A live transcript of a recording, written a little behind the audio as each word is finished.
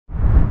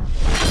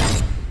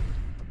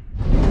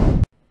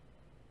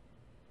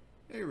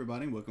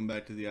everybody, welcome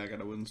back to the I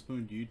Got a Wooden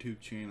Spoon YouTube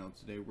channel.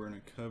 Today we're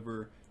going to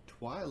cover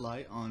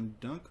Twilight on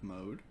dunk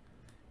mode,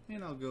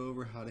 and I'll go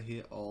over how to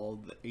hit all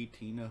the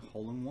 18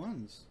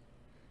 hole-in-ones.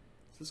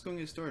 So let's go and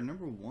get started.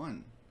 Number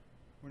one,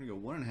 we're going to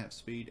go 1.5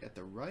 speed at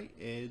the right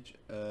edge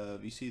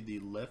of, you see the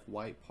left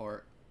white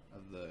part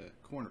of the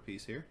corner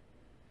piece here.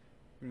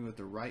 We're going to go at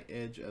the right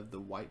edge of the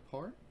white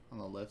part on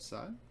the left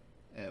side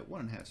at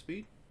 1.5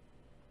 speed.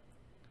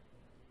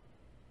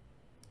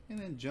 And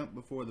then jump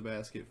before the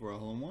basket for a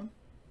hole-in-one.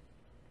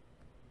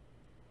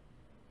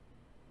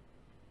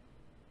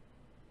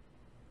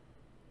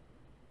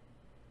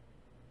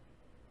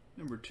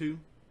 Number two,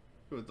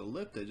 go at the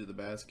left edge of the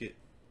basket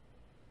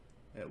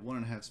at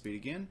 1.5 speed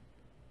again.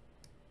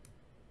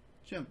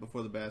 Jump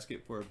before the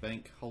basket for a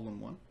bank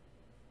hole-in-one.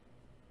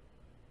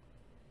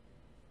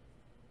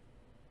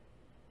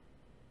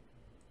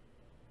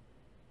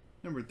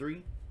 Number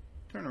three,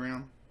 turn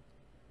around.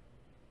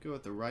 Go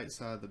at the right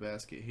side of the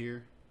basket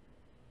here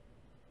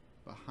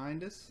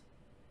behind us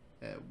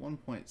at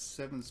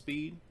 1.7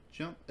 speed.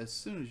 Jump as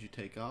soon as you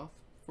take off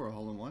for a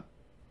hole-in-one.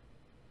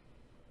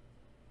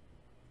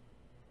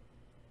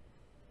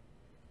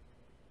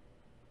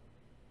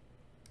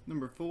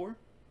 Number four,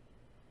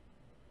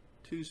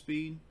 2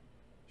 speed,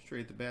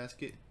 straight at the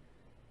basket.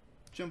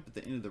 Jump at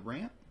the end of the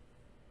ramp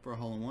for a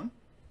hole-in-one.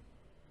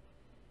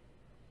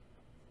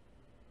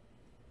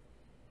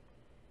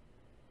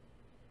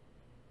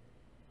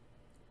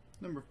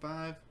 Number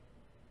five,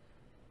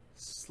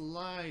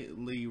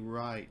 slightly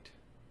right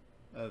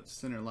of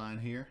center line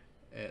here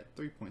at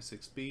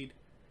 3.6 speed.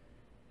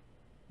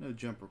 No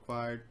jump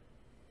required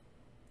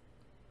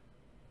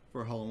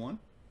for a hole-in-one.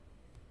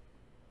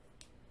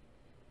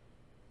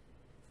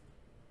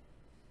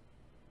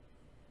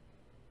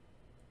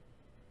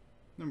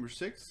 Number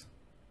six,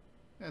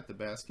 at the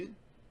basket,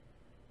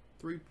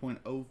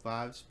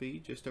 3.05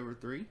 speed, just over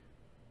 3.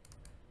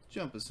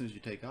 Jump as soon as you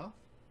take off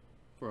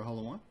for a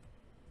hole-in-one.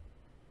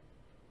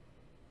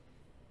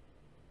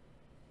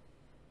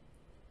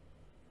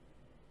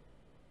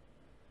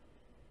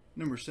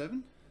 Number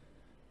seven,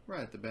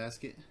 right at the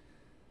basket,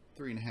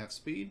 3.5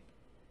 speed.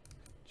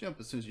 Jump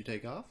as soon as you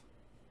take off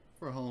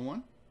for a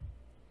hole-in-one.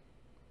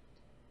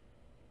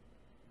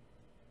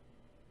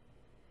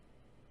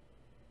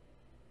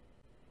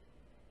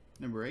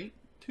 Number 8,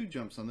 2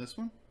 jumps on this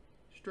one,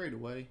 straight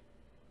away,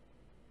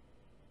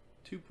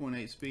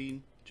 2.8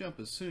 speed, jump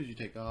as soon as you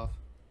take off,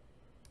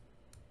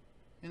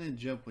 and then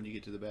jump when you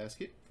get to the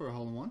basket for a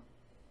hole-in-one.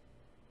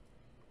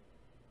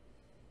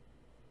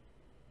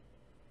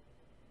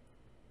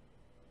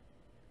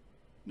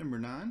 Number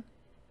 9,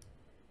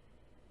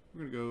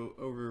 we're going to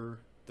go over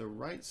the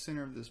right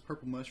center of this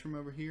purple mushroom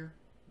over here,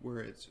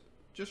 where it's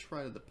just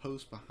right at the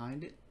post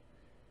behind it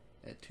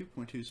at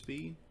 2.2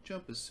 speed,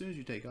 jump as soon as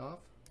you take off,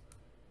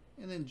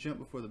 and then jump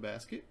before the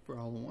basket for a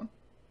hole-in-one.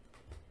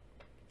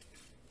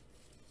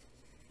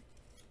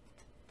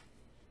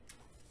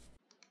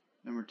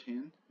 Number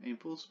 10, aim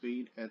full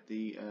speed at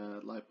the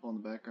light pole in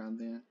the background,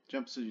 then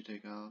jump as soon as you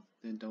take off,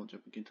 then don't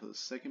jump again until the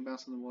second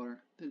bounce in the water,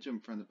 then jump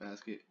in front of the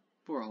basket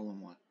for a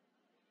hole-in-one.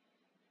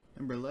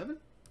 Number 11,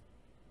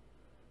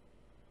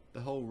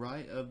 the whole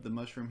right of the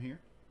mushroom here,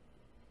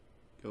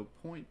 go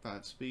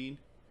 0.5 speed,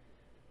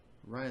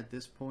 right at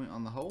this point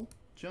on the hole,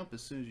 jump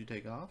as soon as you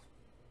take off,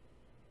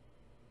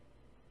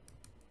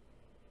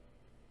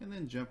 and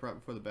then jump right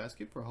before the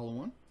basket for a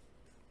hole-in-one.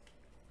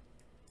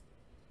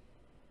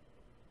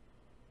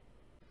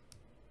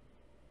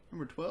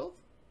 Number 12,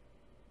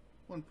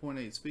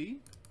 1.8 speed,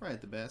 right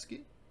at the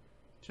basket.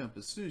 Jump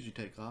as soon as you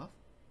take off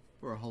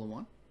for a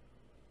hole-in-one.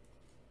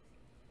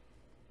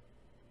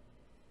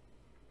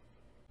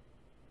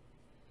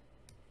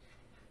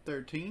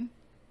 (13)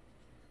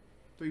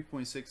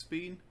 3.6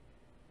 speed,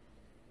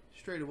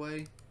 straight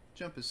away.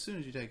 Jump as soon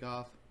as you take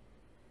off,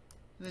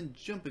 and then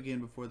jump again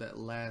before that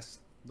last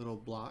little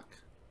block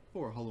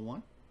for a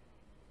hole-in-one.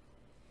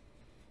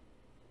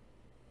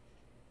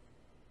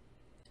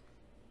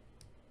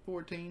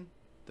 (14)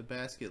 the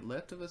basket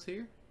left of us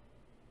here,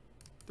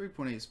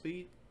 3.8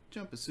 speed,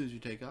 jump as soon as you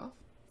take off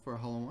for a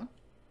hole-in-one.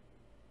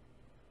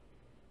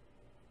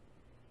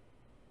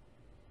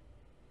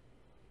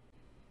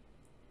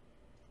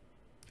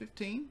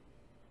 (15)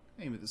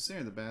 aim at the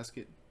center of the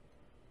basket,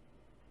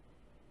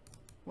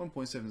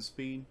 1.7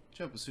 speed,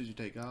 jump as soon as you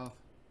take off,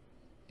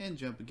 and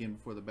jump again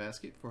before the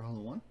basket for a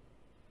hole-in-one.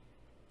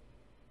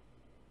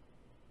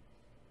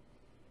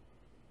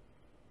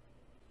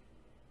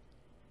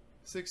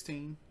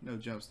 (16) no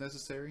jumps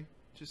necessary,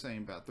 just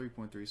aim about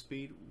 3.3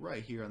 speed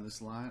right here on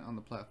this line on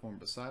the platform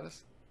beside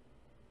us,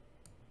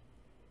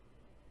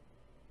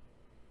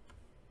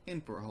 in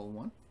for a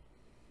hole-in-one.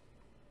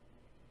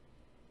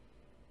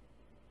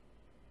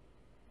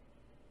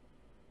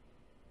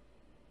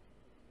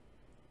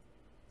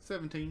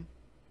 (17)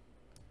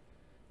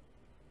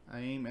 I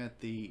aim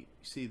at the,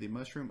 see the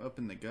mushroom up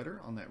in the gutter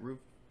on that roof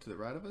to the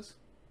right of us.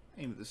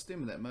 Aim at the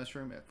stem of that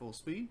mushroom at full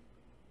speed.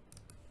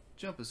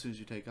 Jump as soon as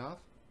you take off.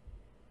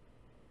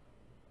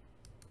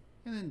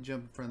 And then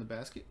jump in front of the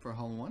basket for a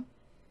hole-in-one.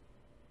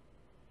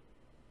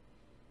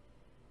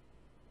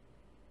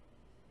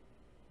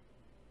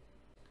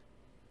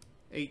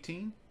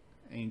 18.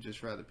 Aim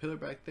just right at the pillar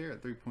back there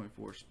at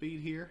 3.4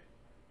 speed here.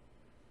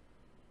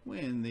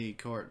 When the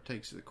cart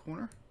takes to the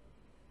corner.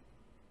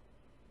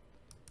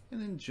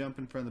 And then jump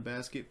in front of the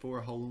basket for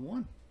a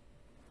hole-in-one.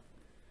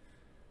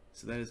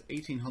 So that is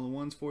 18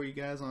 hole-in-ones for you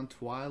guys on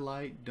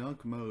Twilight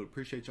Dunk Mode.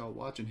 Appreciate y'all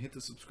watching. Hit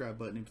the subscribe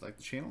button if you like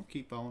the channel.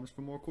 Keep following us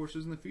for more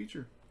courses in the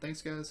future.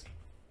 Thanks, guys.